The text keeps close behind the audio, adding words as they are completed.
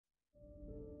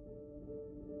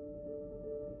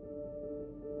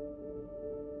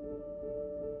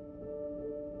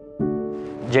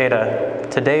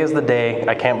Jada, today is the day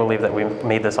I can't believe that we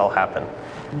made this all happen.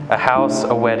 A house,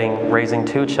 a wedding, raising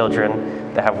 2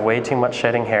 children that have way too much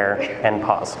shedding hair, and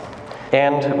pause.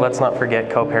 And let's not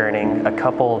forget co-parenting a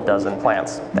couple dozen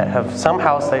plants that have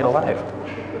somehow stayed alive.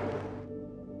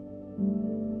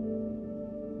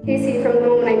 Casey, from the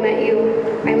moment I met you,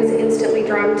 I was instantly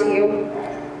drawn to you.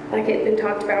 Like it had been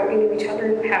talked about, we knew each other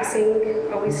in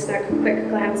passing, always snuck quick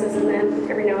glances and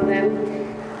then every now and then.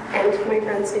 And my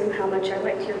friends knew how much I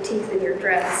liked your teeth and your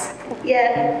dress.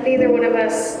 Yet, neither one of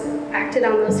us acted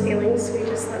on those feelings. We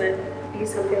just let it be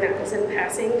something that was in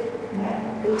passing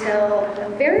until a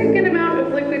very good amount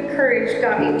of liquid courage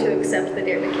got you to accept the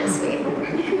dare to kiss me.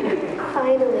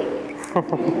 Finally.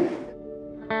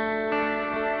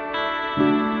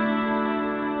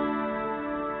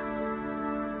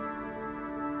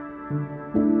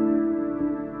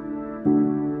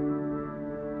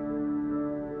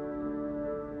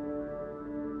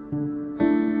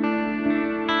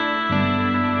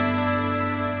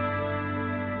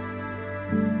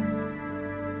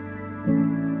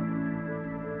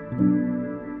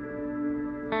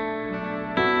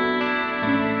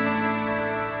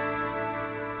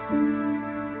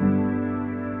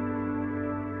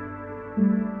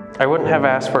 I wouldn't have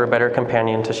asked for a better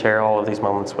companion to share all of these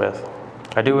moments with.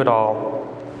 I do it all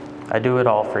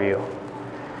for you.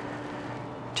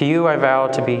 To you, I vow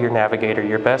to be your navigator,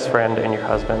 your best friend, and your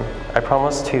husband. I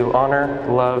promise to honor,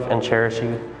 love, and cherish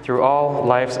you through all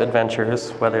life's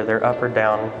adventures, whether they're up or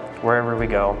down, wherever we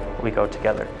go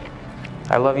together.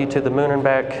 I love you to the moon and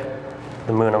back,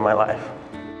 the moon of my life.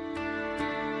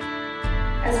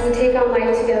 As we take on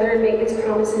life together and make these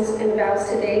promises and vows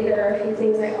today, there are a few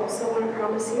things I also want to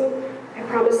promise you. I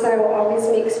promise that I will always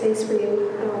make space for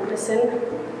you and I'll listen,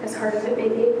 as hard as it may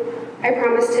be. I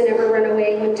promise to never run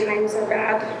away when times are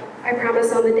bad. I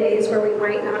promise on the days where we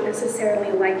might not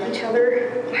necessarily like each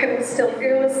other, I will still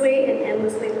fearlessly and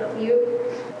endlessly love you.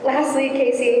 Lastly,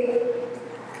 Casey,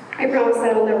 I promise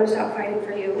that I'll never stop fighting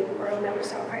for you, or I'll never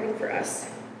stop fighting for us.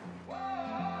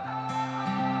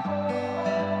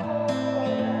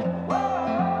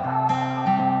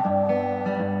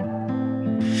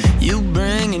 You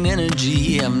bring an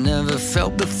energy I've never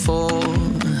felt before.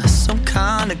 Some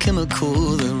kind of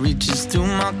chemical that reaches through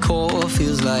my core.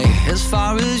 Feels like as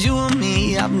far as you and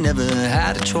me, I've never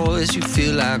had a choice. You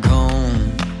feel like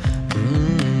home.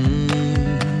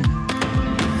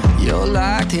 You're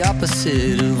like the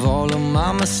opposite of all of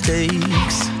my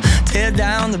mistakes. Tear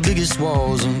down the biggest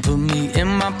walls and put me in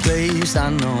my place. I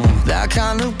know that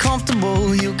kind of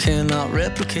comfortable you cannot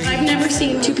replicate. I've never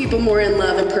seen 2 people more in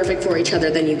love and perfect for each other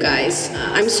than you guys.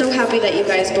 I'm so happy that you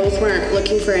guys both weren't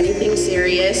looking for anything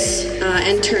serious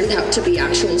and turned out to be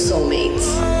actual soulmates.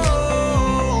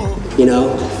 You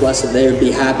know, blessed they would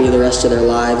be happy the rest of their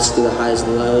lives through the highs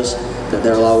and lows, that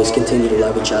they'll always continue to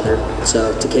love each other.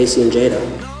 So to Casey and Jada.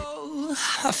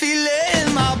 I feel it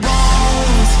in my bones.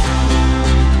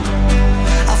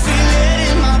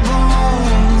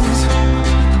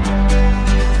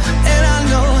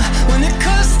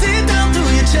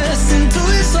 Just into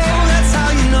your soul, that's how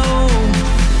you know.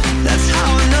 That's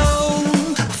how I know.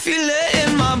 I feel it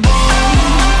in my bones.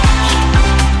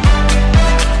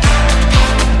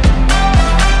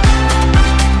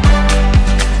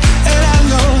 And I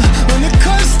know when it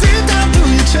cuts deep down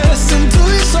through your chest, into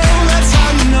your soul, that's how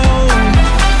you know.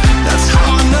 That's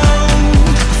how I know.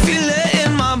 I feel it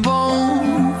in my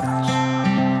bones.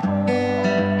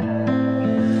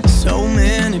 So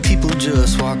many people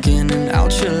just walk in and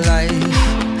out your life.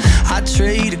 I'd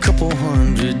trade a couple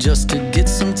hundred just to get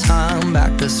some time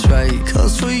back, that's right.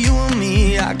 Cause for you and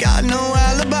me, I got no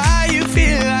alibi. You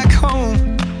feel like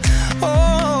home.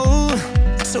 Oh,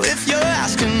 so if you're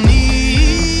asking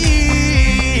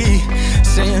me,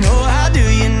 saying, oh, how do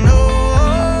you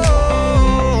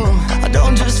know? I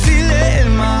don't just feel it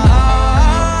in my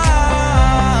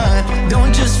heart.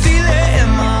 Don't just feel it in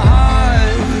my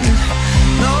heart.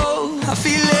 No, I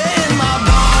feel it.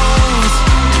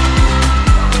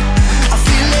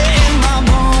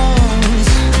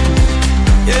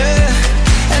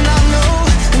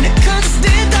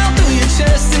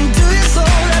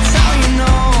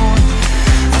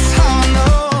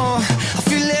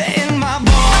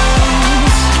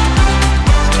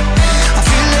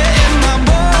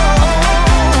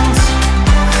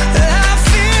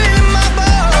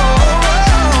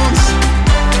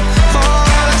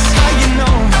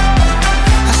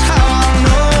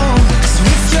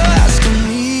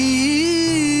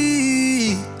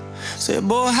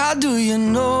 Boy, how do you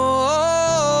know?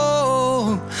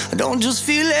 I don't just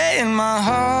feel it in my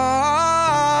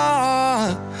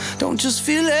heart. Don't just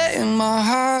feel it in my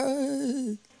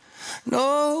heart.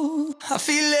 No, I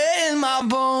feel it in my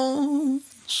bones.